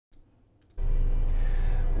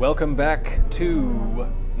Welcome back to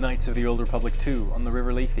Knights of the Old Republic 2 on the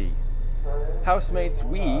River Lethe. Housemates,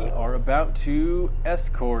 we are about to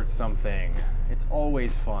escort something. It's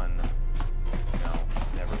always fun. No,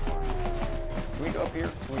 it's never fun. Can we go up here?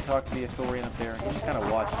 Can we talk to the Ithorian up there? He just kind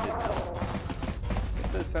of watched and didn't help.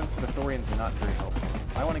 Get the sense that Ithorians are not very helpful.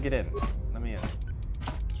 I want to get in. Let me in.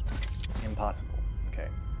 Impossible. Okay,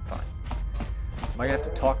 fine. Am I going to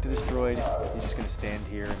have to talk to this droid? He's just going to stand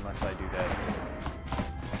here unless I do that.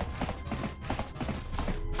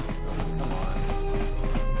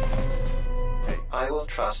 I will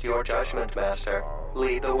trust your judgment, Master.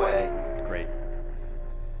 Lead the way. Great.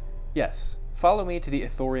 Yes. Follow me to the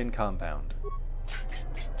Ithorian compound.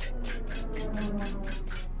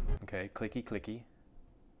 Okay, clicky, clicky.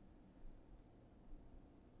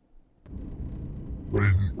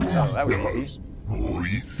 Oh, that was easy.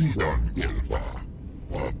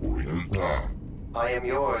 I am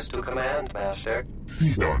yours to command, Master.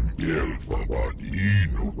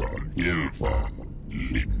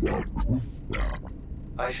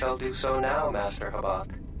 I shall do so now, Master Phwop.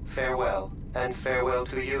 Farewell, and farewell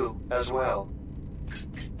to you as well.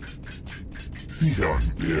 I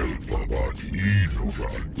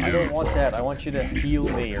don't want that. I want you to heal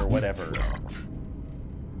me or whatever.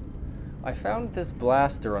 I found this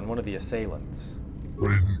blaster on one of the assailants.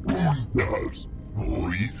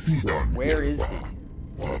 Where is he?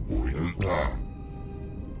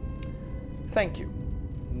 Thank you.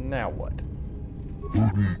 Now what?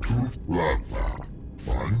 Surprise,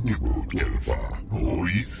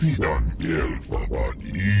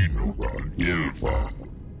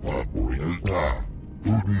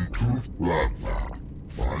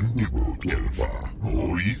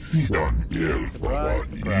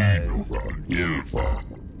 surprise.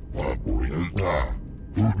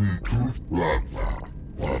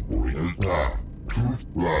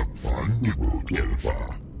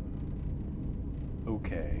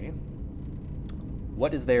 Okay.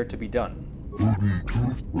 What is there to be done? That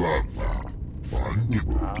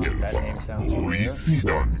name sounds familiar.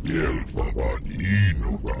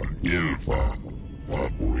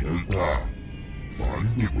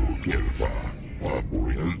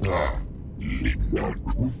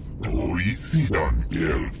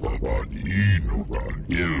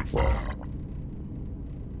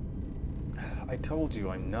 I told you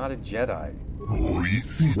I'm not a Jedi.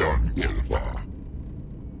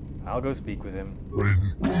 I'll go speak with him.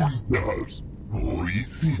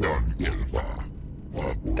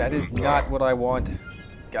 That is not what I want.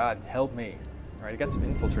 God, help me. Alright, I got some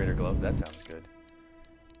infiltrator gloves. That sounds good.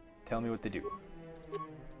 Tell me what they do.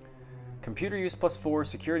 Computer use +4,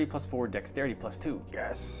 security +4, dexterity +2.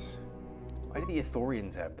 Yes! Why do the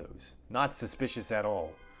Ithorians have those? Not suspicious at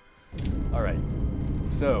all. Alright.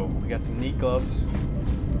 So, we got some neat gloves.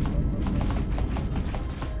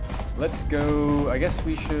 Let's go. I guess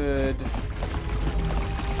we should... We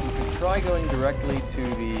could try going directly to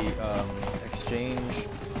the exchange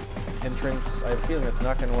entrance. I have a feeling that's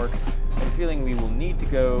not going to work. I have a feeling we will need to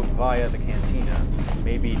go via the cantina.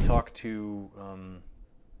 Maybe talk to,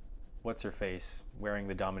 what's-her-face, wearing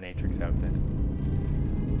the dominatrix outfit.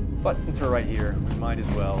 But since we're right here, we might as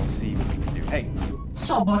well see what we can do. Hey!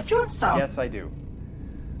 Yes, I do.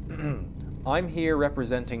 I'm here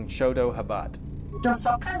representing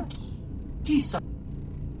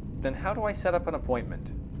KOTOR2.Ep16. Then how do I set up an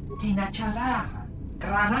appointment? Okay,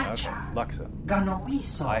 Luxa.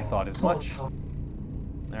 I thought as much.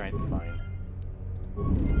 Alright, fine.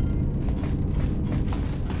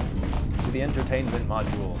 To the entertainment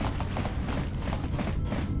module.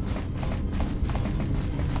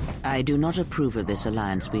 I do not approve of this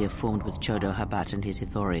alliance we have formed with KOTOR2.Ep16 and his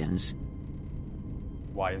Ithorians.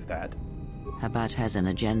 Why is that? Habat has an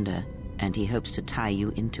agenda, and he hopes to tie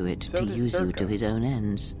you into it So to does use you Circa. to his own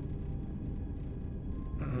ends.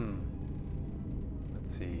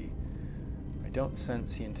 Let's see. I don't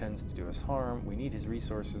sense he intends to do us harm. We need his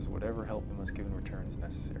resources. Whatever help we must give in return is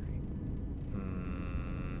necessary.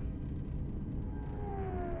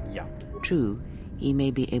 Yeah. True, he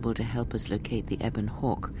may be able to help us locate the Ebon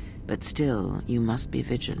Hawk, but still, you must be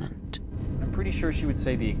vigilant. I'm pretty sure she would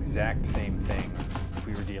say the exact same thing if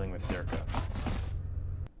we were dealing with Circa.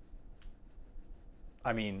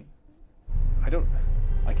 I mean, I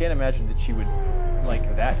can't imagine that she would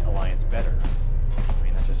like that alliance better. I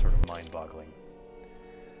mean, that's just sort of mind-boggling.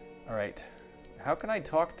 Alright, how can I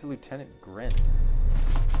talk to Lieutenant Grin?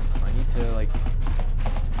 I need to, like,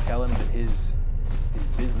 tell him that his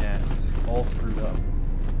business is all screwed up.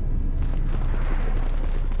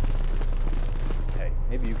 Hey,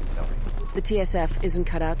 maybe you can tell me. The TSF isn't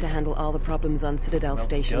cut out to handle all the problems on Citadel Well,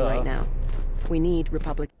 Station duh. right now. We need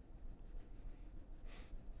Republic...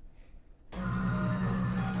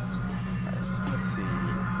 see.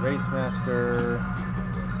 Racemaster,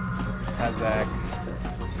 Kazakh,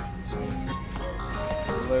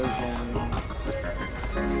 Explosions,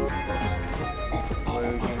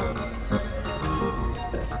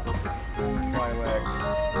 Lilac,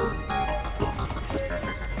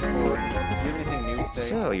 Or, do you have anything new to say?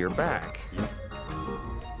 So, you're back. Yep.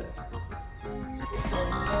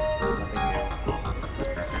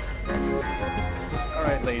 Nothing new.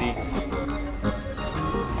 Alright, lady.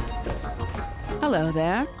 Hello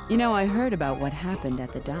there. You know, I heard about what happened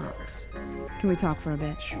at the docks. Can we talk for a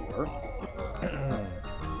bit? Sure.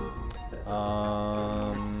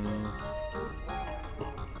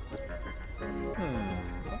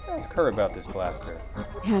 Let's ask her about this blaster.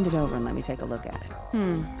 Hand it over and let me take a look at it.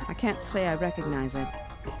 I can't say I recognize it.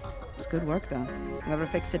 It's good work, though. Whoever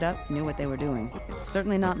fixed it up knew what they were doing. It's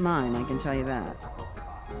certainly not mine, I can tell you that.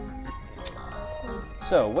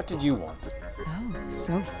 So, what did you want? Oh,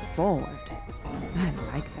 so forward. I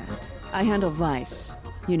like that. I handle vice.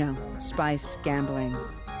 You know, spice, gambling,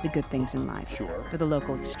 the good things in life. Sure. For the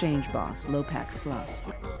local exchange boss, Lopak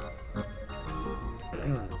Slusk.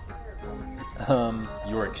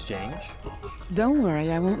 Your exchange? Don't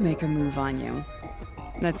worry, I won't make a move on you.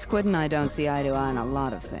 That Squid and I don't see eye to eye on a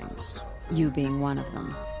lot of things. You being one of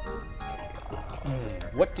them.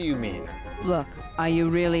 What do you mean? Look, are you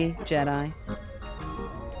really Jedi?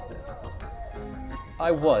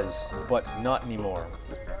 I was, but not anymore.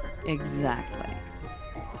 Exactly.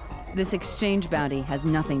 This exchange bounty has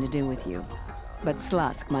nothing to do with you. But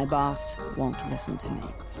Slusk, my boss, won't listen to me.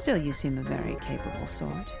 Still, you seem a very capable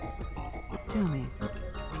sort. Tell me,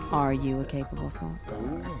 are you a capable sort?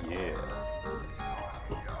 Oh, yeah.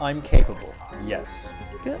 I'm capable, yes.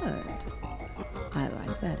 Good. I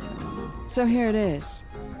like that in a woman. So here it is.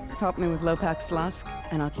 Help me with Lopak Slusk,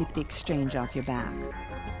 and I'll keep the exchange off your back.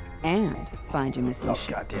 And find your missing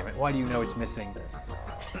ship. God damn it. Why do you know it's missing?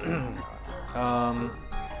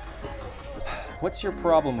 What's your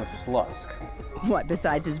problem with Slusk? What,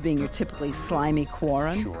 besides his being your typically slimy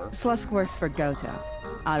Quarren? Sure. Slusk works for Goto,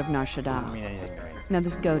 out of Nar Shaddaa. Doesn't mean anything to me. Now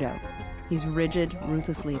this Goto, he's rigid,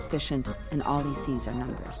 ruthlessly efficient, and all he sees are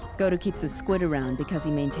numbers. Goto keeps the Squid around because he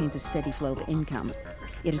maintains a steady flow of income.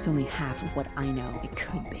 Yet it's only half of what I know it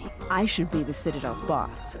could be. I should be the Citadel's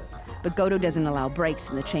boss, but Goto doesn't allow breaks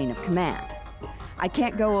in the chain of command. I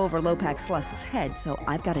can't go over Lopak Slusk's head, so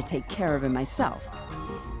I've got to take care of him myself.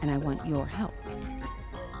 And I want your help.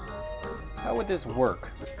 How would this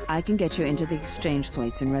work? I can get you into the exchange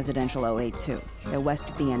suites in Residential 082. They're west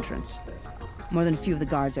of the entrance. More than a few of the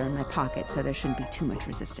guards are in my pocket, so there shouldn't be too much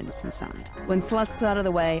resistance inside. When Slusk's out of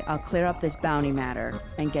the way, I'll clear up this bounty matter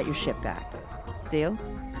and get your ship back. Deal?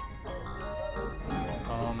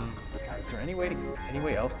 God, is there any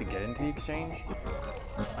way else to get into the exchange?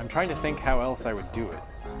 I'm trying to think how else I would do it.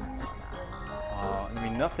 I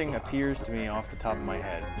mean, nothing appears to me off the top of my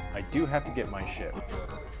head. I do have to get my ship.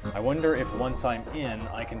 I wonder if once I'm in,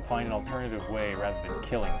 I can find an alternative way rather than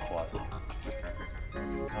killing Slusk.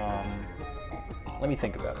 Let me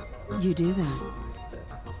think about it. You do that.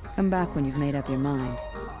 Come back when you've made up your mind.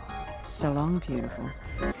 So long, beautiful.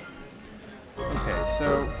 Okay,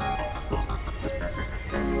 so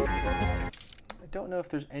I don't know if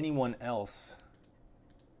there's anyone else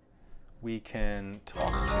we can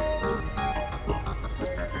talk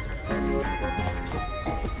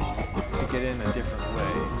to get in a different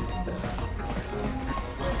way.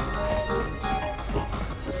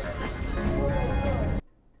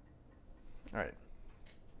 All right.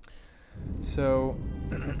 So,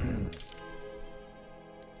 right,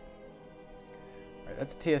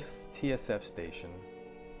 that's TSF station.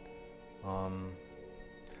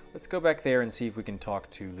 Let's go back there and see if we can talk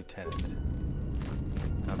to Lieutenant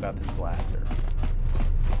about this blaster.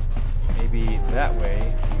 Maybe that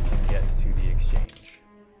way we can get to the exchange.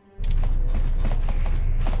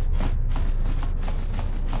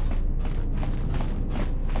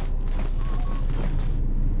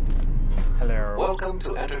 Hello. Welcome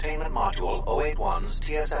to Entertainment Module 081's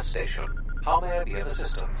TSF station. How may I be of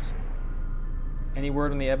assistance? Any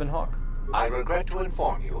word on the Ebon Hawk? I regret to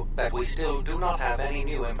inform you that we still do not have any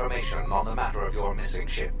new information on the matter of your missing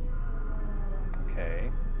ship. Okay.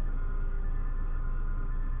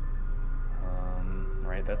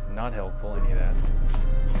 Alright, that's not helpful, any of that.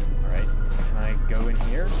 Alright, can I go in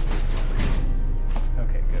here?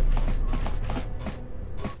 Okay, good.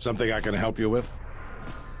 Something I can help you with?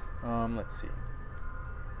 Let's see.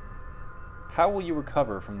 How will you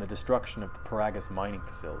recover from the destruction of the Paragus mining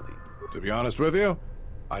facility? To be honest with you,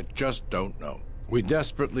 I just don't know. We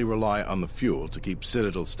desperately rely on the fuel to keep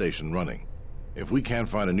Citadel Station running. If we can't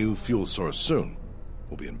find a new fuel source soon,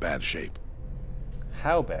 we'll be in bad shape.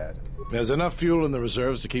 How bad? There's enough fuel in the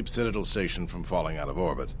reserves to keep Citadel Station from falling out of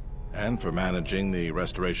orbit, and for managing the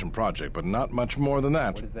restoration project, but not much more than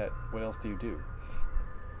that. What is that? What else do you do?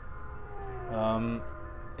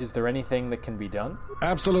 Is there anything that can be done?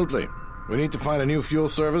 Absolutely. We need to find a new fuel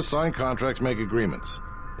service, sign contracts, make agreements.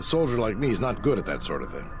 A soldier like me is not good at that sort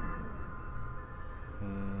of thing.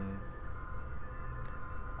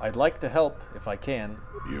 I'd like to help, if I can.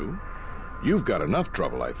 You? You've got enough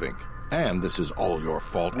trouble, I think. And this is all your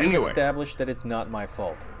fault We've anyway. established that it's not my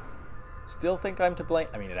fault. Still think I'm to blame?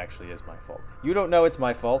 I mean, it actually is my fault. You don't know it's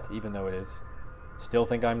my fault, even though it is. Still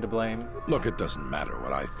think I'm to blame? Look, it doesn't matter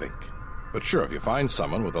what I think. But sure, if you find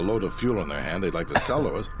someone with a load of fuel in their hand they'd like to sell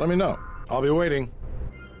to us, let me know. I'll be waiting.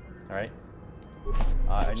 All right.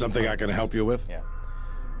 Something I can help you with? Yeah.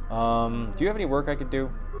 Do you have any work I could do?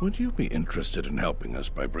 Would you be interested in helping us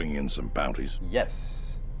by bringing in some bounties?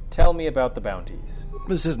 Yes. Tell me about the bounties.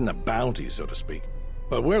 This isn't a bounty, so to speak.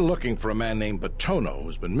 But we're looking for a man named Batono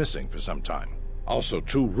who's been missing for some time. Also,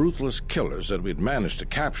 2 ruthless killers that we'd managed to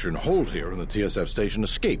capture and hold here in the TSF station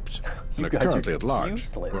escaped and are currently at large.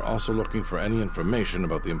 Useless. We're also looking for any information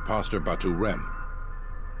about the imposter Batu Rem.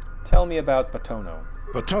 Tell me about Batono.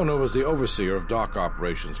 Batono was the overseer of dock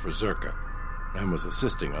operations for Zerka and was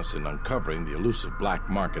assisting us in uncovering the elusive black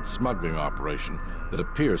market smuggling operation that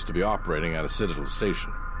appears to be operating at a Citadel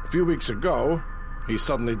station. A few weeks ago, he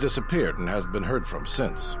suddenly disappeared and hasn't been heard from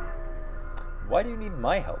since. Why do you need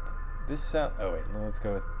my help? This oh wait, let's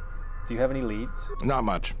go with... Do you have any leads? Not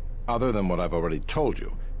much, other than what I've already told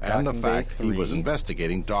you, and the Docking Bay fact he was 3.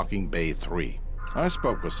 investigating Docking Bay 3. I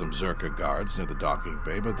spoke with some Zerka guards near the Docking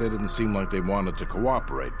Bay, but they didn't seem like they wanted to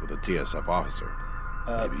cooperate with a TSF officer.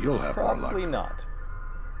 Maybe you'll have more luck. Probably not,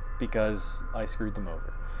 because I screwed them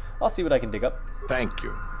over. I'll see what I can dig up. Thank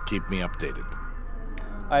you. Keep me updated.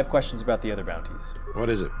 I have questions about the other bounties. What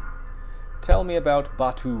is it? Tell me about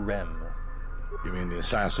Batu Rem. You mean the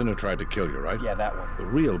assassin who tried to kill you, right? Yeah, that one. The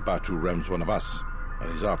real Batu Rem's one of us, and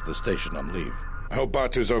he's off the station on leave. I hope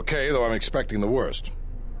Batu's okay, though I'm expecting the worst.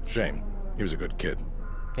 Shame. He was a good kid.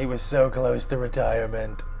 He was so close to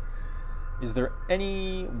retirement. Is there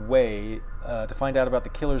any way to find out about the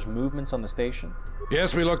killer's movements on the station?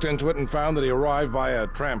 Yes, we looked into it and found that he arrived via a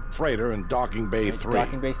tramp freighter in Docking Bay 3.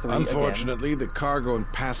 Docking Bay 3 Unfortunately, the cargo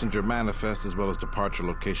and passenger manifest as well as departure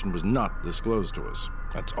location was not disclosed to us.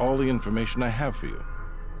 That's all the information I have for you.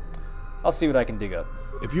 I'll see what I can dig up.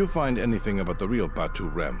 If you find anything about the real Batu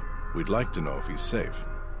Rem, we'd like to know if he's safe.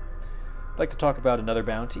 I'd like to talk about another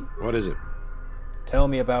bounty. What is it? Tell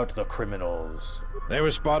me about the criminals. They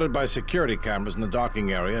were spotted by security cameras in the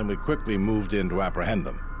docking area, and we quickly moved in to apprehend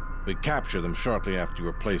them. We captured them shortly after you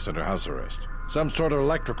were placed under house arrest. Some sort of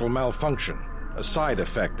electrical malfunction, a side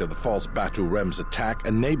effect of the false Batu Rem's attack,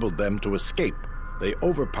 enabled them to escape. They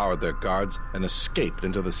overpowered their guards and escaped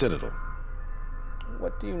into the Citadel.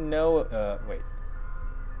 What do you know? Wait.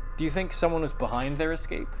 Do you think someone was behind their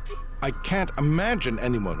escape? I can't imagine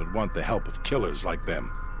anyone would want the help of killers like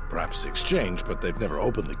them. Perhaps exchange, but they've never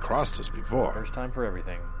openly crossed us before. First time for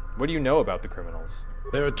everything. What do you know about the criminals?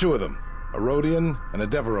 There are 2 of them, a Rhodian and a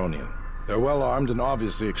Deveronian. They're well armed and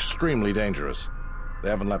obviously extremely dangerous. They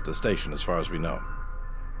haven't left the station as far as we know.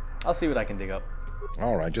 I'll see what I can dig up.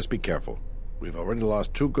 All right, just be careful. We've already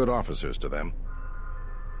lost 2 good officers to them.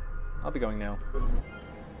 I'll be going now.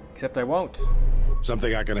 Except I won't.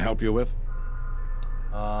 Something I can help you with?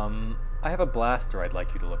 I have a blaster I'd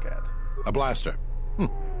like you to look at. A blaster?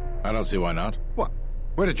 I don't see why not. What?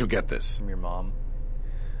 Where did you get this? From your mom.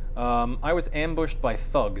 I was ambushed by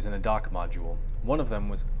thugs in a dock module. One of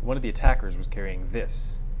the attackers was carrying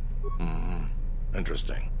this.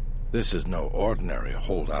 Interesting. This is no ordinary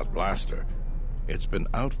holdout blaster. It's been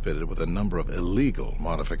outfitted with a number of illegal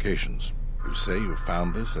modifications. You say you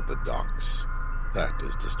found this at the docks. That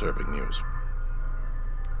is disturbing news.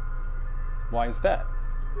 Why is that?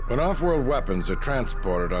 When off-world weapons are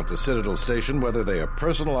transported onto Citadel Station, whether they are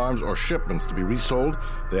personal arms or shipments to be resold,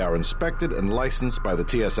 they are inspected and licensed by the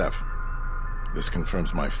TSF. This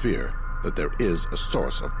confirms my fear that there is a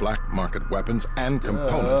source of black market weapons and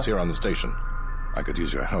components here on the station. I could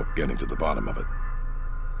use your help getting to the bottom of it.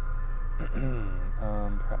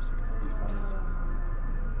 Perhaps I can help you find this.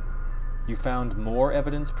 You found more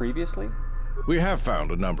evidence previously? We have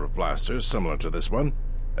found a number of blasters similar to this one,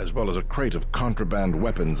 as well as a crate of contraband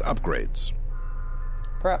weapons upgrades.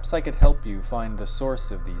 Perhaps I could help you find the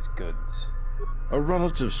source of these goods. A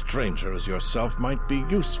relative stranger as yourself might be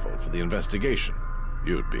useful for the investigation.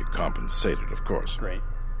 You'd be compensated, of course. Great.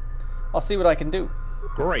 I'll see what I can do.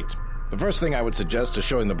 Great. The first thing I would suggest is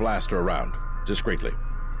showing the blaster around, discreetly.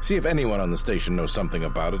 See if anyone on the station knows something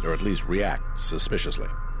about it, or at least reacts suspiciously.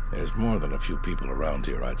 There's more than a few people around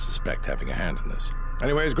here I'd suspect having a hand in this.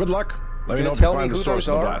 Anyways, good luck. Let me know if you find the source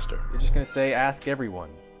of the blaster. You're just gonna say, ask everyone.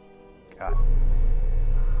 God.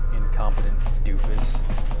 Incompetent doofus.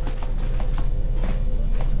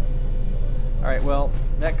 Alright, well,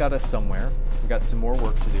 that got us somewhere. We got some more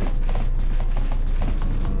work to do.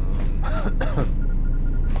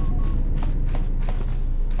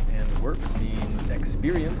 And work means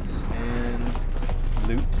experience and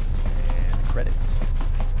loot and credits.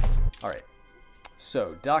 Alright.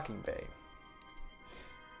 So, docking bay.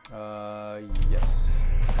 Yes.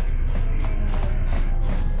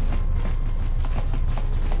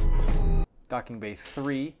 Docking bay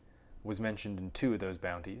 3 was mentioned in 2 of those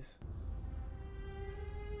bounties.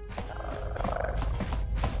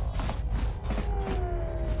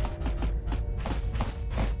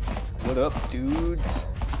 What up, dudes?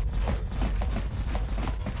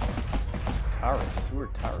 Taurus? Who are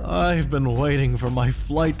Taurus? I've been waiting for my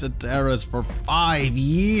flight to Taurus for 5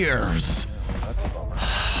 years. Oh, that's a bummer.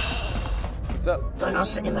 What's up?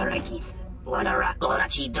 Donos Emeragith, Wanara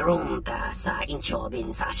Korachi Drumta sa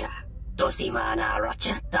Inchobin Sasha, Dosimana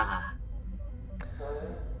Rachata.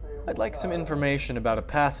 I'd like some information about a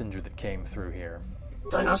passenger that came through here.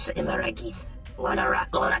 Donos Emeragith, Wanara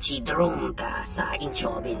Korachi Drumta sa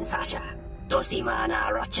Inchobin Sasha,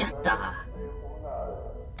 Dosimana Rachata.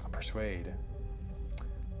 Persuade.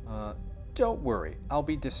 Don't worry, I'll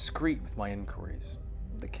be discreet with my inquiries.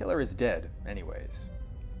 The killer is dead, anyways.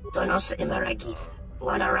 Donos Emeragith,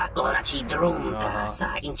 Wanara Korachi Drumta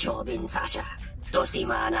sa Inchobin Sasha,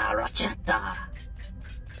 Dosimana Rachata.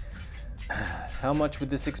 How much would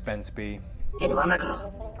this expense be? In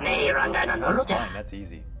Wamagro, may Rangana Noruta. Fine, that's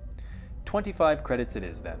easy. 25 credits it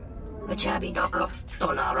is then. Kachabi Doko,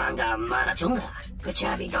 Donaranga Manachunga.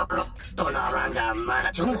 Kachabi Doko, Donaranga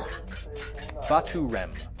Manachunga. Batu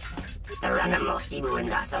Rem. Taranamo Sibu and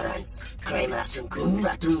Nasarans, Krema Sunkun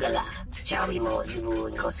Ratungala, Chawi Mo Jubu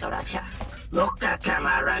and Kosoracha. Moka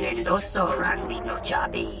Kamaran and Doso Ranwi no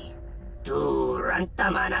Chabi. Du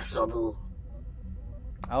Rantamana Sobu.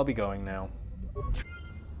 I'll be going now.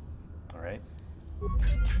 Alright.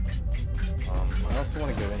 I also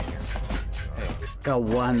want to go in here. Hey.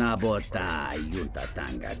 Kawana bota yunta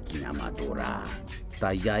tanga kinamadura.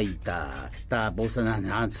 Tayaita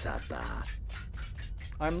tabosananansata.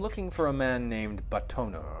 I'm looking for a man named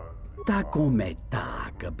Batono.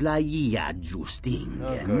 Takometa kablaya justing.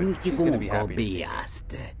 Oh, good. She's gonna be happy to see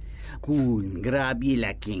me. Kun grabi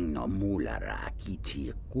la king no mulara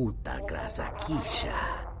kichi kuta grasa kisha.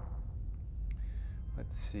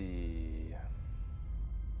 Let's see.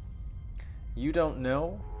 You don't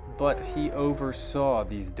know, but he oversaw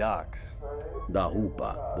these docks.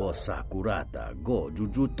 Dahupa bosa kurata go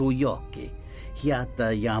jujuto yoke.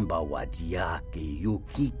 Hiata yamba wajiake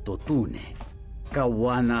yukito tune.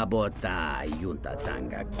 Kawana bota yunta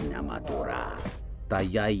tanga kinamadura.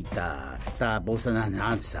 Tayaita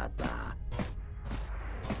tabosananansata.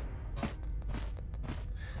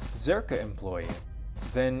 Zerka employee.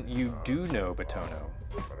 Then you do know Batono.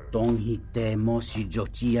 Donghite mosi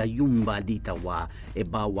jochia yumba ditawa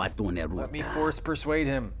ebawatune ruta. Let me force persuade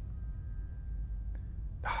him.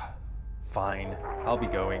 Fine, I'll be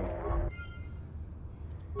going.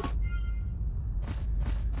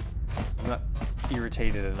 I'm not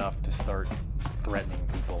irritated enough to start threatening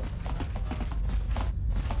people.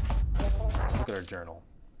 Let's look at our journal.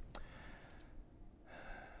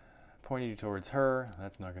 Pointing you towards her,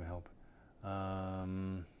 that's not going to help. I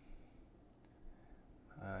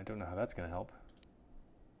don't know how that's going to help.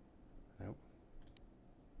 Nope.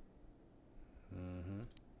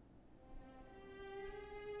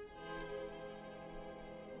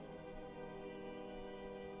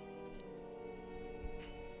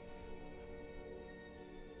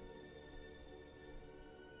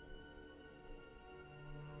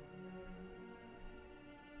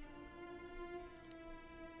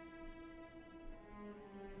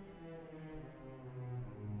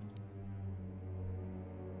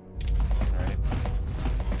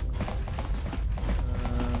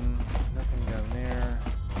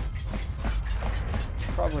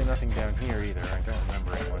 Probably nothing down here either. I don't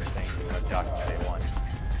remember anyone saying about docking bay 1.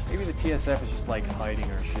 Maybe the TSF is just like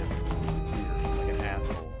hiding our ship here, like an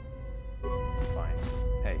asshole. Fine.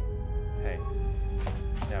 Hey. Hey.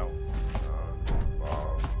 No.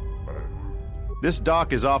 This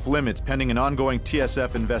dock is off limits pending an ongoing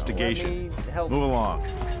TSF investigation. Let me help. Move along.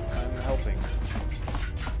 I'm helping.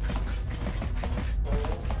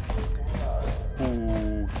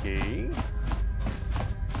 Okay.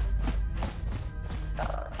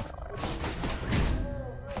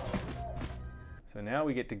 So now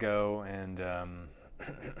we get to go and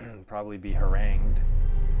probably be harangued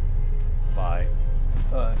by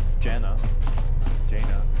Jaina, whatever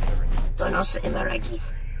her name is. Donos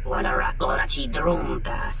emeragith, wanarakorachi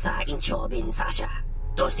drumta sa inchobin sasha.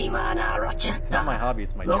 Dosimana rochata. It's not my hobby,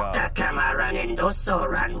 it's my job. Loka kamaranen doso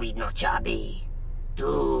ranwid no chabi.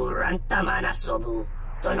 Du rantamana sobu.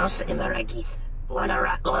 Donos emeragith,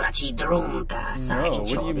 wanarakorachi drumta sa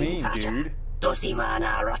inchobin sasha.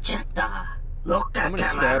 Dosimana rochata. Loka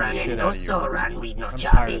kamaranen doso ranwid no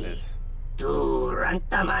chabi. Du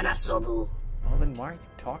rantamana sobu. Well, then why are you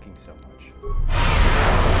talking so much?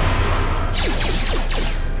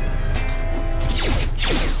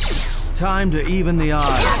 Time to even the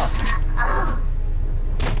odds.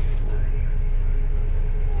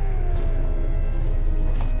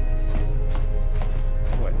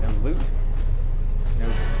 What, no loot? No,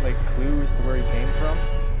 like, clue as to where he came from?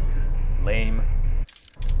 Lame.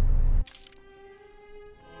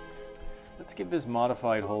 Let's give this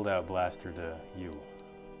modified holdout blaster to you.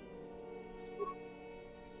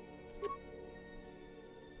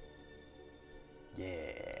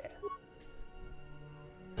 Yeah.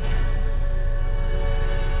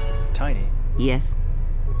 It's tiny. Yes.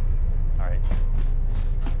 Alright.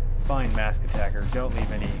 Fine, masked attacker. Don't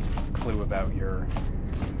leave any clue about your,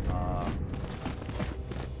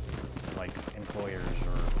 like, employers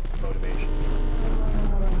or motivations.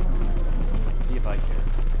 Let's see if I care.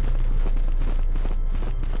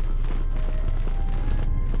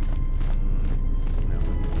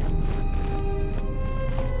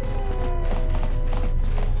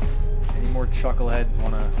 More chuckleheads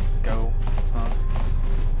want to go, huh?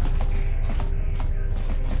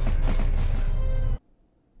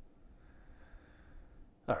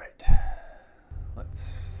 All right,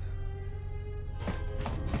 let's.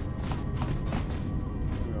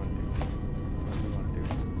 What do we want to do?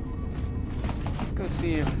 Let's go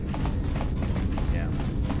see if. Yeah,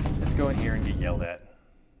 let's go in here and get yelled at.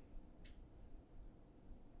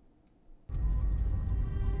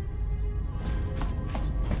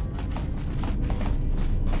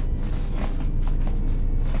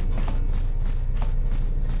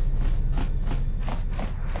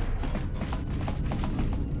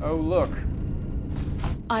 Oh, look.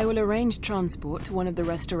 I will arrange transport to one of the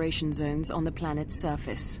restoration zones on the planet's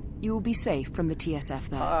surface. You will be safe from the TSF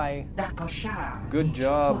there. Hi. Good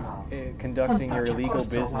job conducting your illegal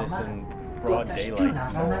business in broad daylight.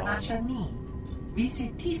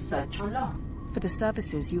 For the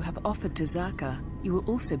services you have offered to Zerka, you will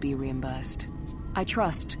also be reimbursed. I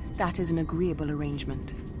trust that is an agreeable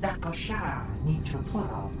arrangement. Of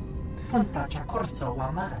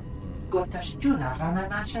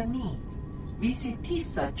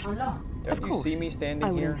course, you see me standing I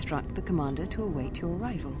will here? instruct the commander to await your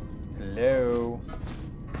arrival. Hello.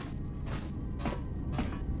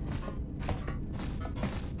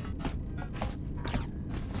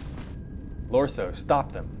 Lorso,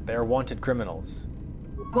 stop them. They are wanted criminals.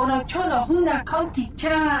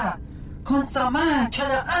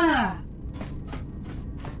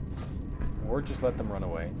 Or just let them run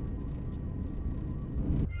away.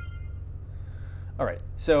 Alright,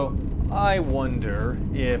 so I wonder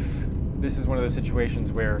if this is one of those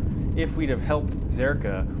situations where if we'd have helped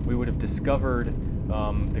Zerka, we would have discovered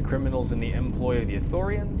the criminals in the employ of the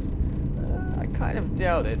Ithorians. I kind of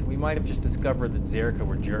doubt it. We might have just discovered that Zerka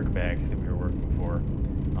were jerkbags that we were working for.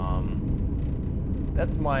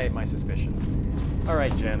 That's my suspicion.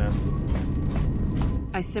 Alright, Jaina.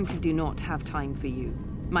 I simply do not have time for you.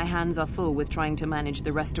 My hands are full with trying to manage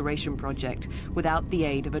the restoration project without the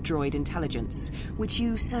aid of a droid intelligence, which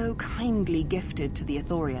you so kindly gifted to the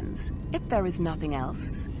Ithorians. If there is nothing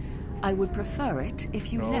else, I would prefer it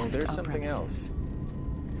if you left there's our something premises. else.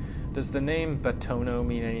 Does the name Batono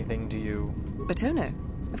mean anything to you? Batono?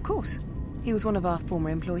 Of course. He was one of our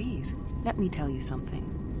former employees. Let me tell you something.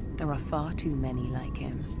 There are far too many like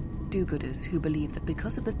him. Do-gooders who believe that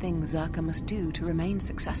because of the things Zerka must do to remain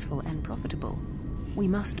successful and profitable, we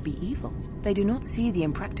must be evil. They do not see the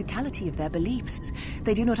impracticality of their beliefs.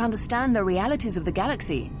 They do not understand the realities of the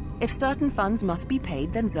galaxy. If certain funds must be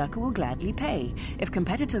paid, then Zerka will gladly pay. If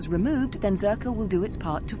competitors removed, then Zerka will do its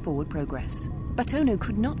part to forward progress. Batono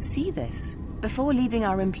could not see this. Before leaving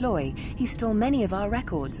our employ, he stole many of our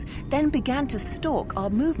records, then began to stalk our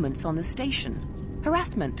movements on the station.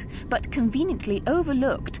 Harassment, but conveniently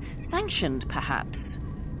overlooked, sanctioned perhaps,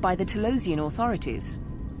 by the Telosian authorities.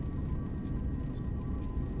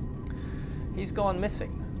 He's gone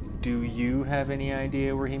missing. Do you have any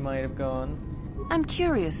idea where he might have gone? I'm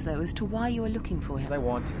curious, though, as to why you are looking for him. I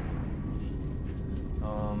want to.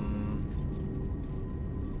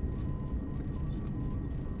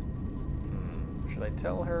 Should I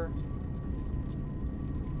tell her?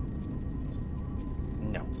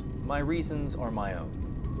 No. My reasons are my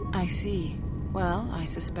own. I see. Well, I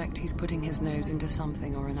suspect he's putting his nose into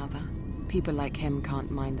something or another. People like him can't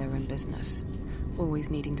mind their own business, always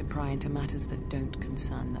needing to pry into matters that don't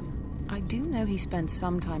concern them. I do know he spent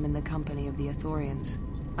some time in the company of the Ithorians.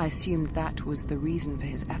 I assumed that was the reason for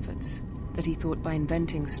his efforts, that he thought by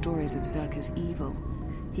inventing stories of Zerka's evil,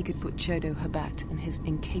 he could put Chodo Habat and his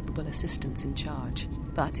incapable assistants in charge.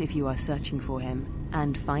 But if you are searching for him,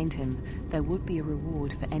 and find him, there would be a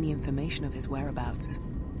reward for any information of his whereabouts.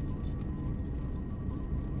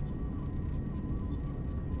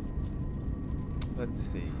 Let's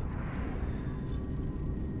see.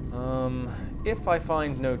 If I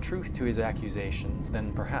find no truth to his accusations,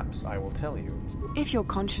 then perhaps I will tell you. If your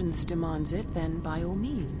conscience demands it, then by all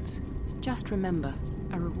means. Just remember,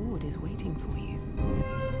 a reward is waiting for you.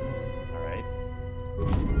 Alright.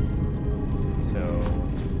 So,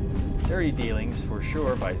 dirty dealings for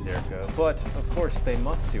sure by Zerka, but of course they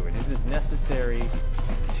must do it. It is necessary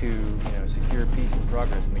to, secure peace and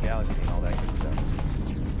progress in the galaxy and all that good stuff.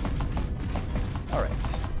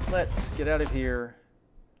 Alright, let's get out of here.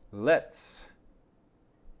 Let's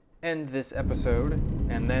end this episode,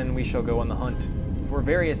 and then we shall go on the hunt for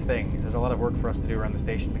various things. There's a lot of work for us to do around the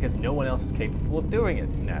station because no one else is capable of doing it,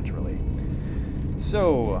 naturally.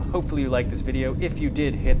 So, hopefully you liked this video. If you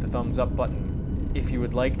did, hit the thumbs up button. If you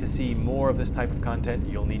would like to see more of this type of content,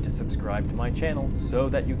 you'll need to subscribe to my channel so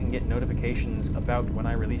that you can get notifications about when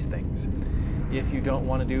I release things. If you don't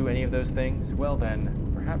want to do any of those things, well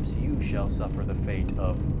then, perhaps you shall suffer the fate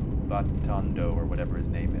of Batando, or whatever his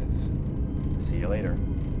name is. See you later.